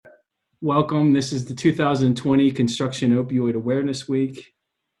Welcome. This is the 2020 Construction Opioid Awareness Week.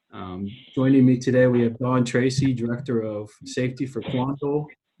 Joining me today, we have Don Tracy, Director of Safety for Quandl,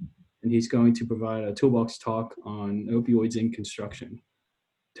 and he's going to provide a toolbox talk on opioids in construction.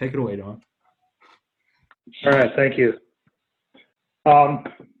 Take it away, Don. All right, thank you. When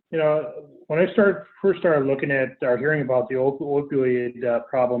I first started looking at or hearing about the opioid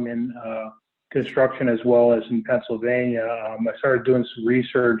problem in construction as well as in Pennsylvania, I started doing some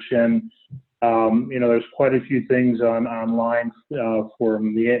research, and there's quite a few things online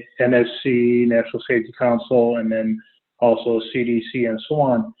from the NSC, National Safety Council, and then also CDC and so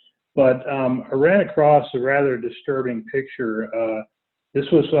on. But I ran across a rather disturbing picture. This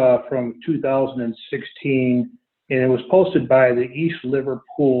was from 2016, and it was posted by the East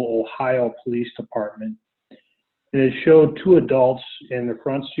Liverpool, Ohio Police Department. And it showed two adults in the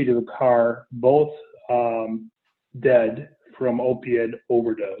front seat of a car, both dead from opiate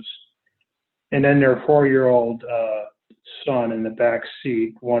overdose. And then their 4-year-old son in the back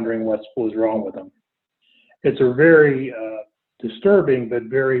seat wondering what was wrong with him. It's a very disturbing but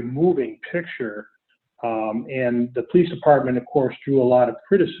very moving picture. And the police department, of course, drew a lot of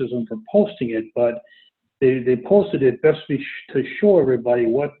criticism for posting it, but they posted it best to show everybody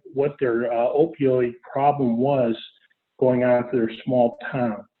what their opioid problem was going on for their small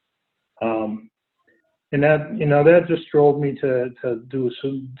town. And that just drove me to do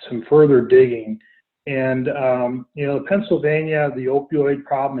some further digging. And Pennsylvania, the opioid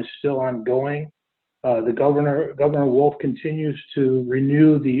problem is still ongoing. The Governor Wolf continues to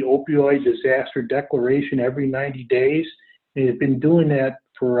renew the opioid disaster declaration every 90 days. And he's been doing that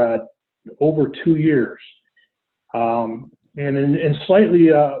for over 2 years. And in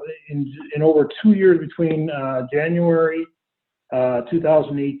over 2 years between January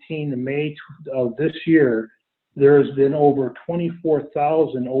 2018 to May of this year, there has been over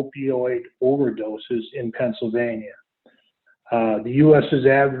 24,000 opioid overdoses in Pennsylvania. The U.S. is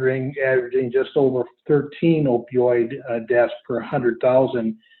averaging just over 13 opioid deaths per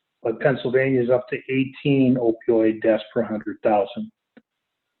 100,000, but Pennsylvania is up to 18 opioid deaths per 100,000.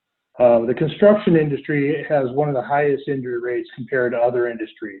 The construction industry has one of the highest injury rates compared to other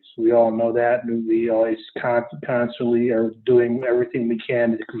industries. We all know that, and we always constantly are doing everything we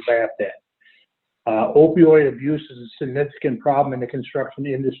can to combat that. Opioid abuse is a significant problem in the construction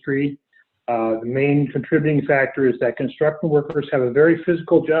industry. The main contributing factor is that construction workers have a very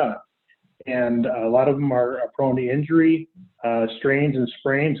physical job, and a lot of them are prone to injury, strains and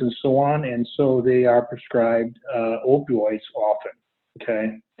sprains, and so on, and so they are prescribed opioids often.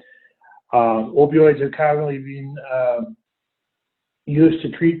 Okay. Opioids are commonly being used to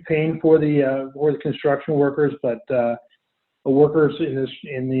treat pain for the construction workers, but workers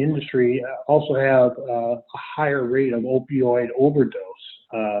in the industry also have a higher rate of opioid overdose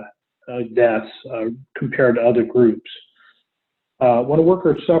deaths compared to other groups. When a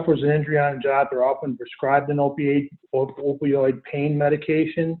worker suffers an injury on a job, they're often prescribed an opioid pain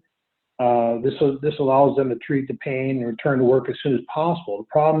medication. This allows them to treat the pain and return to work as soon as possible. The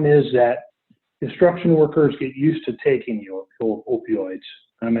problem is that construction workers get used to taking the opioids.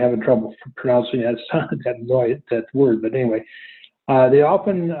 I'm having trouble pronouncing that word, but anyway, they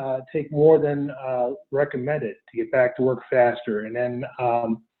often take more than recommended to get back to work faster, and then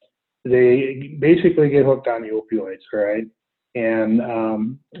they basically get hooked on the opioids, right? And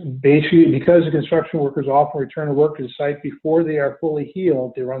basically, because the construction workers often return to work to the site before they are fully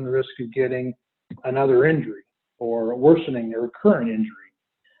healed, they run the risk of getting another injury or worsening their current injury.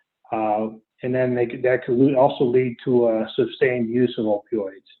 And then that could also lead to a sustained use of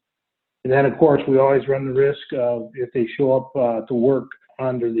opioids. And then, of course, we always run the risk of if they show up to work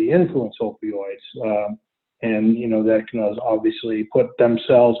under the influence of opioids. And that can obviously put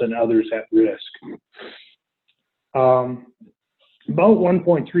themselves and others at risk. About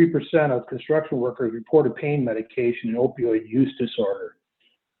 1.3% of construction workers report a pain medication and opioid use disorder,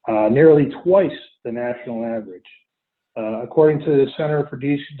 nearly twice the national average. According to the Center for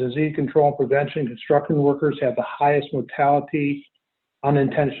Disease Control and Prevention, construction workers have the highest mortality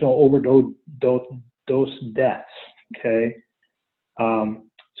unintentional overdose deaths. Okay.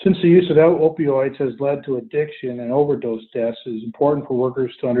 Since the use of opioids has led to addiction and overdose deaths, it is important for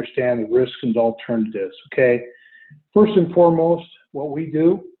workers to understand the risks and alternatives. Okay. First and foremost, what we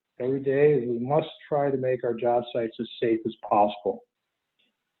do every day is we must try to make our job sites as safe as possible.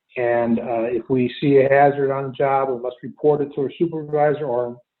 And if we see a hazard on the job, we must report it to our supervisor,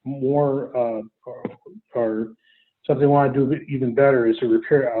 or something we want to do even better is to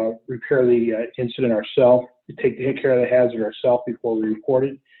repair the incident ourselves, take care of the hazard ourselves before we report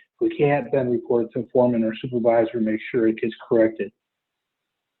it. If we can't, then report it to a foreman or supervisor and make sure it gets corrected.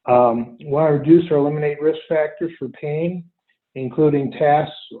 Want to reduce or eliminate risk factors for pain, including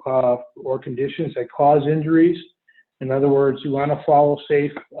tasks or conditions that cause injuries. In other words, you want to follow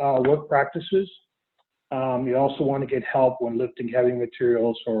safe work practices. You also want to get help when lifting heavy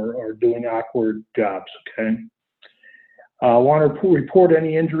materials or doing awkward jobs, okay? Want to report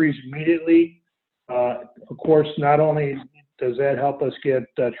any injuries immediately. Of course, not only does that help us get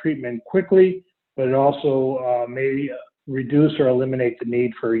treatment quickly, but it also may reduce or eliminate the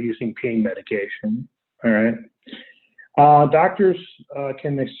need for using pain medication, all right? Doctors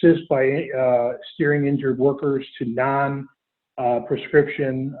can assist by steering injured workers to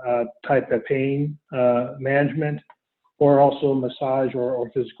non-prescription type of pain management, or also massage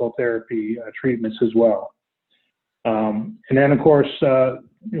or physical therapy treatments as well. And then, of course,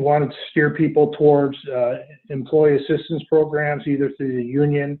 you want to steer people towards employee assistance programs, either through the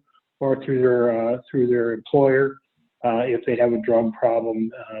union or through their employer if they have a drug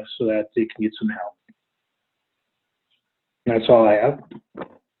problem, so that they can get some help. That's all I have.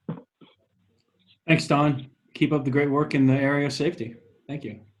 Thanks, Don. Keep up the great work in the area of safety. Thank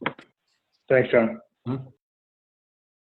you. Thanks, John. Huh?